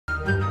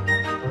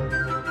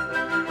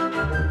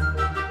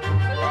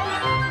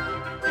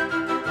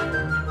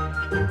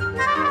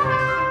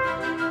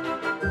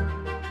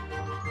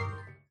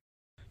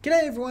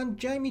everyone,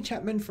 Jamie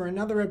Chapman for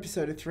another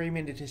episode of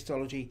 3-Minute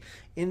Histology.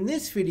 In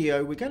this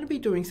video, we're going to be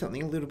doing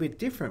something a little bit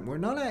different. We're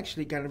not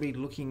actually going to be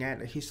looking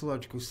at a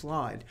histological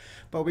slide,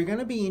 but we're going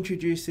to be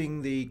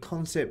introducing the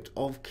concept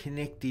of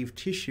connective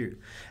tissue.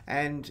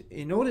 And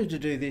in order to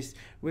do this,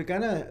 we're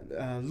going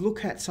to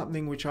look at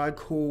something which I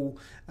call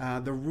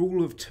the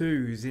rule of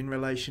 2's in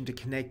relation to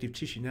connective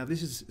tissue. Now,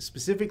 this is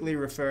specifically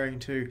referring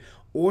to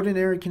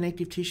ordinary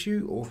connective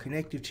tissue or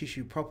connective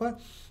tissue proper,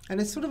 and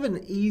it's sort of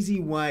an easy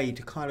way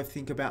to kind of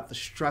think about the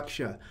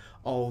structure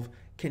of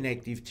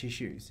connective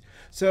tissues.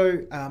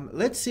 So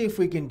let's see if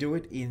we can do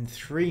it in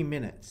 3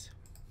 minutes.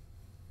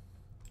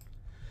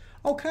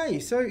 Okay,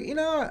 so in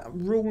our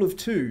rule of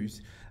 2's,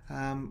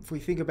 if we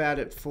think about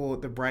it for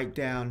the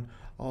breakdown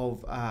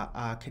of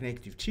our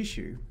connective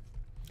tissue,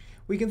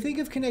 we can think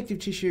of connective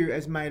tissue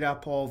as made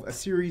up of a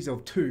series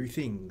of 2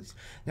 things.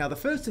 Now, the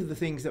first of the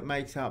things that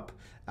makes up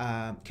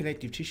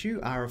connective tissue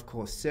are, of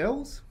course,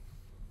 cells.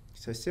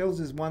 So cells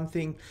is one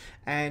thing,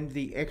 and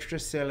the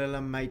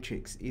extracellular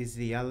matrix is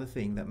the other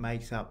thing that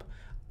makes up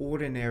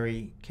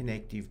ordinary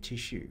connective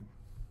tissue.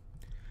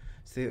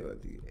 So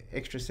the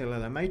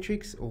extracellular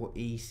matrix, or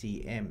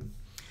ECM.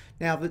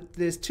 Now,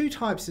 there's 2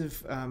 types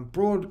of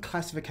broad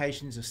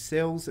classifications of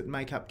cells that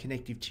make up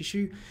connective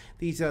tissue.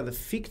 These are the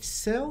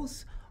fixed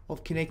cells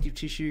of connective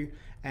tissue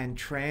and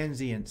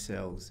transient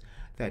cells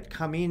that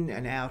come in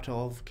and out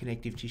of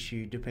connective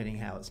tissue depending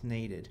how it's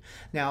needed.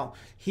 Now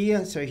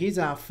here's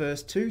our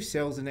first 2,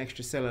 cells and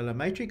extracellular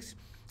matrix.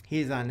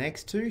 Here's our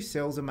next 2,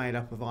 cells are made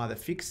up of either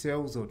fixed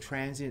cells or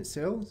transient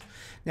cells.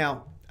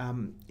 Now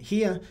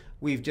here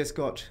we've just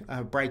got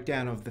a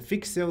breakdown of the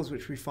fixed cells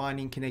which we find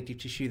in connective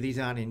tissue. These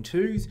aren't in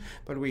 2's,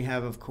 but we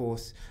have, of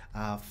course,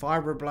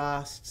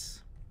 fibroblasts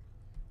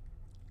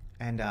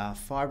and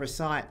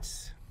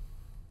fibrocytes.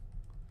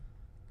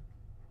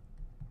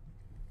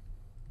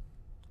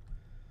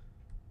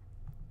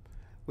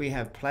 We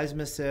have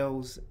plasma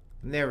cells,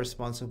 and they're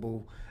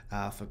responsible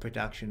for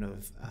production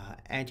of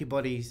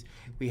antibodies.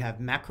 We have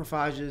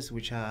macrophages,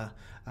 which are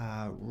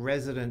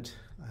resident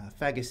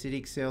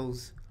phagocytic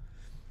cells,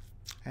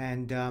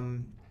 and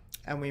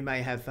we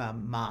may have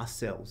mast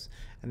cells,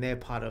 and they're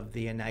part of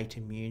the innate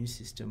immune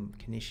system,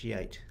 can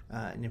initiate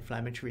an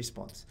inflammatory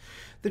response.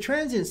 The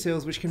transient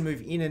cells, which can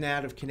move in and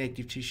out of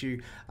connective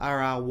tissue, are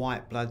our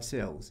white blood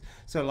cells.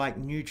 So like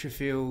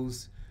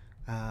neutrophils,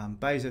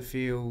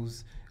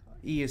 basophils,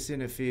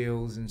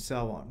 eosinophils, and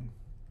so on.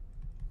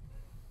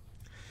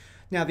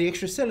 Now, the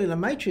extracellular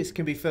matrix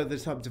can be further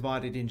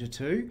subdivided into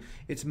 2.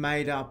 It's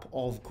made up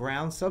of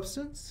ground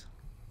substance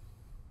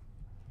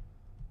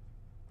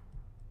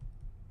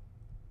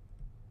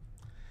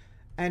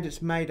and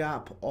it's made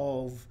up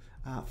of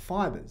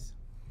fibers.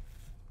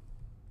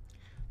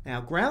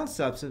 Now, ground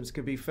substance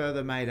can be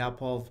further made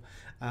up of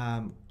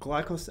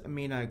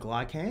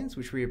glycosaminoglycans,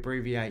 which we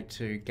abbreviate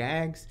to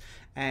GAGs,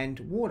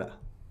 and water.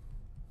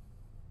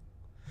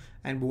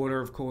 And water,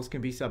 of course, can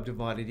be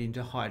subdivided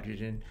into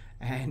hydrogen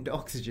and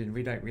oxygen.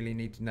 We don't really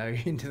need to know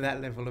into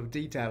that level of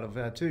detail of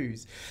our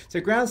 2's.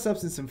 So ground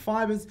substance and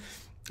fibers.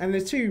 And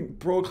there's 2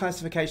 broad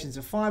classifications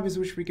of fibers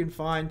which we can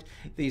find.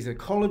 These are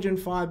collagen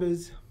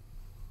fibers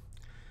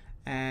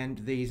and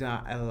these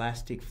are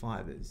elastic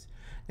fibers.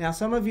 Now,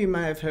 some of you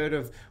may have heard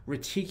of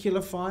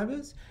reticular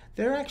fibers.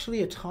 They're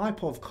actually a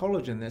type of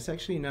collagen that's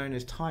actually known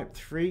as type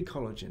 3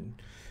 collagen.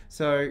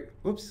 So,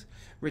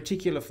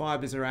 reticular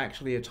fibers are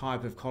actually a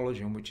type of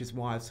collagen, which is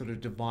why I've sort of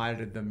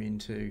divided them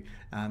into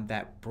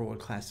that broad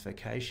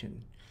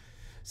classification.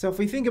 So if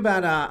we think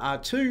about our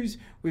 2's,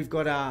 we've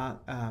got our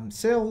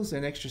cells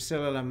and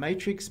extracellular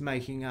matrix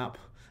making up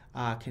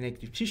our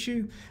connective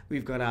tissue.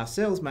 We've got our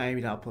cells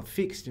made up of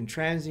fixed and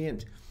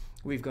transient.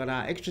 We've got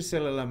our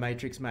extracellular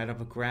matrix made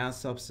up of ground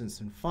substance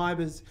and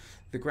fibers.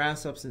 The ground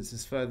substance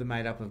is further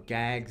made up of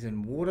GAGs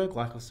and water,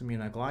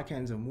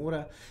 glycosaminoglycans and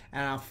water,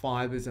 and our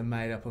fibers are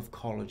made up of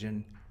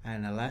collagen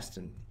and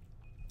elastin.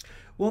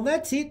 Well,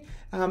 that's it.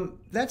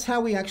 That's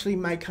how we actually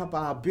make up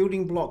our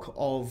building block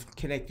of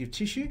connective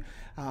tissue.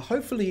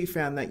 Hopefully you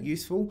found that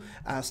useful.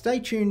 Stay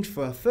tuned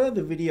for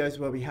further videos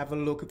where we have a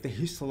look at the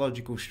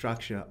histological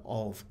structure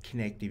of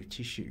connective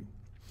tissue.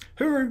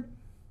 Hooroo!